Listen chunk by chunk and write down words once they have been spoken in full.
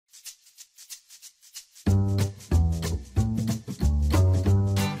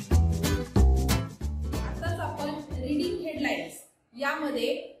यामध्ये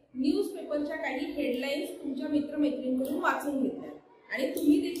न्यूजपेपरच्या काही हेडलाईन्स तुमच्या मित्रमैत्रिणींकडून वाचून घेतल्या आणि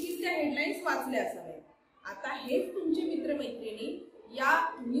तुम्ही देखील त्या हेडलाईन्स वाचल्या असाव्यात। आता हेच तुमचे मित्रमैत्रिणी या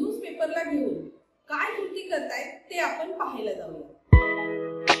न्यूजपेपरला घेऊन काय कृती करतायत ते आपण पाहायला जाऊया।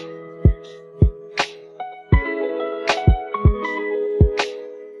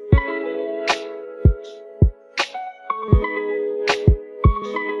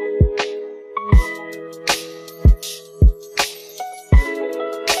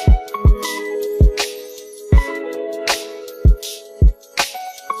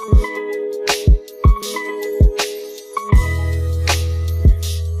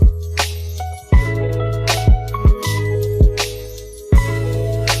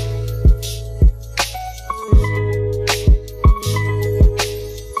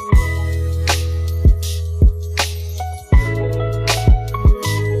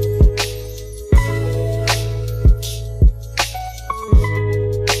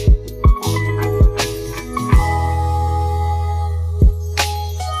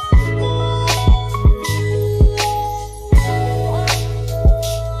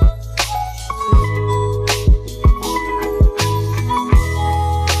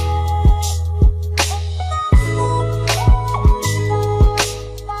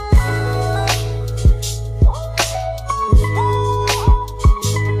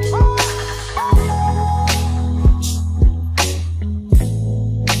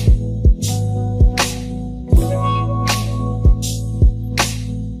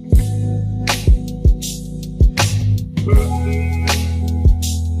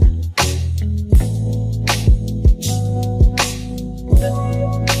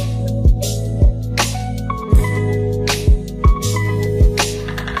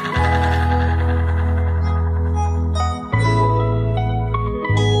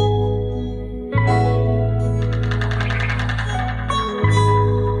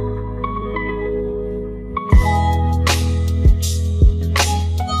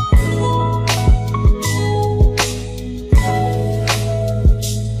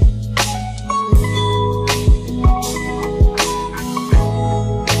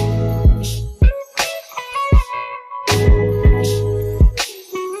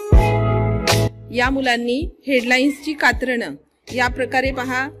 या मुलांनी हेडलाईन्सची कात्रणं या प्रकारे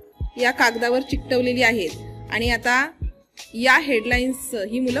पहा या कागदावर चिकटवलेली आहेत आणि आता या हेडलाईन्स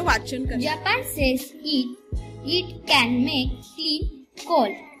ही मुलं वाचन करतात। Japan says it can make clean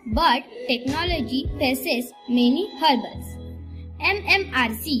coal, but technology faces many hurdles.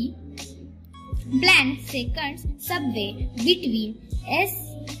 MMRC plans second subway between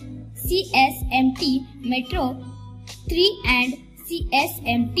CSMT Metro 3 and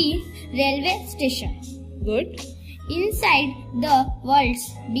CSMT railway station. Good. Inside the world's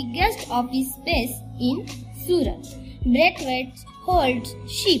biggest office space in Surat, Braithwaite holds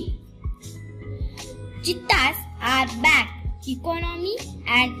ship. Cheetahs are back. Economy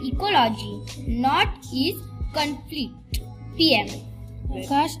and ecology not is conflict. PM.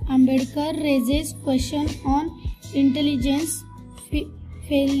 Prakash Ambedkar raises question on intelligence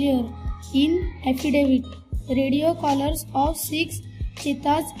failure in affidavit. Radio collars of 6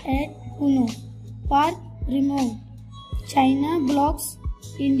 cheetahs at Puno Park removed. China blocks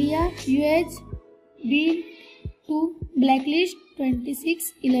India US bid to blacklist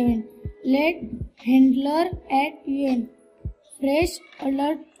 2611. Led handler at UN. Fresh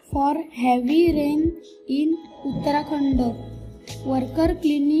alert for heavy rain in Uttarakhand. Worker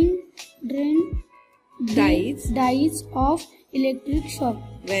cleaning drain dies of electric shock.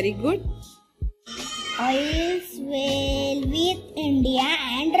 Very good. Oil swell with India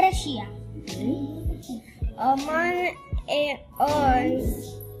and Russia. Oman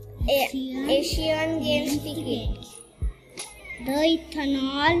Asian Games ticket. The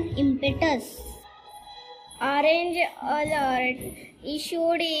ethanol impetus. Orange alert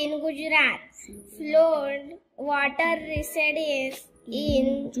issued in Gujarat. Flood water recedes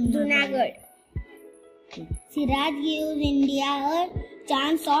in Junagadh. Siraj gives India a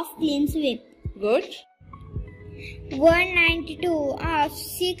chance of clean sweep. Good. 192 of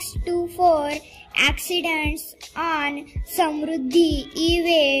 624 accidents on Samruddhi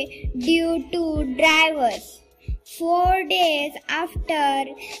E-way due to drivers. 4 days after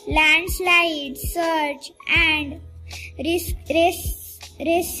landslide, search and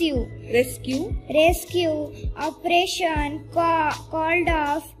rescue operation called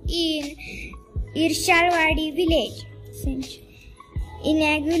off in Irshalwadi village.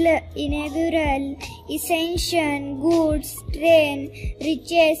 Inaugural essential goods train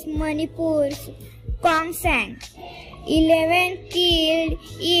reaches Manipur's Kongsang. 11 killed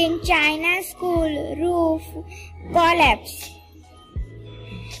in China school roof collapse.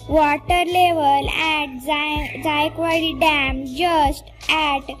 Water level at Jaikwadi Dam just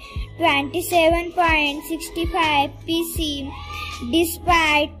at 27.65 pc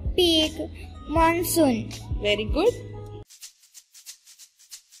despite peak monsoon. Very good.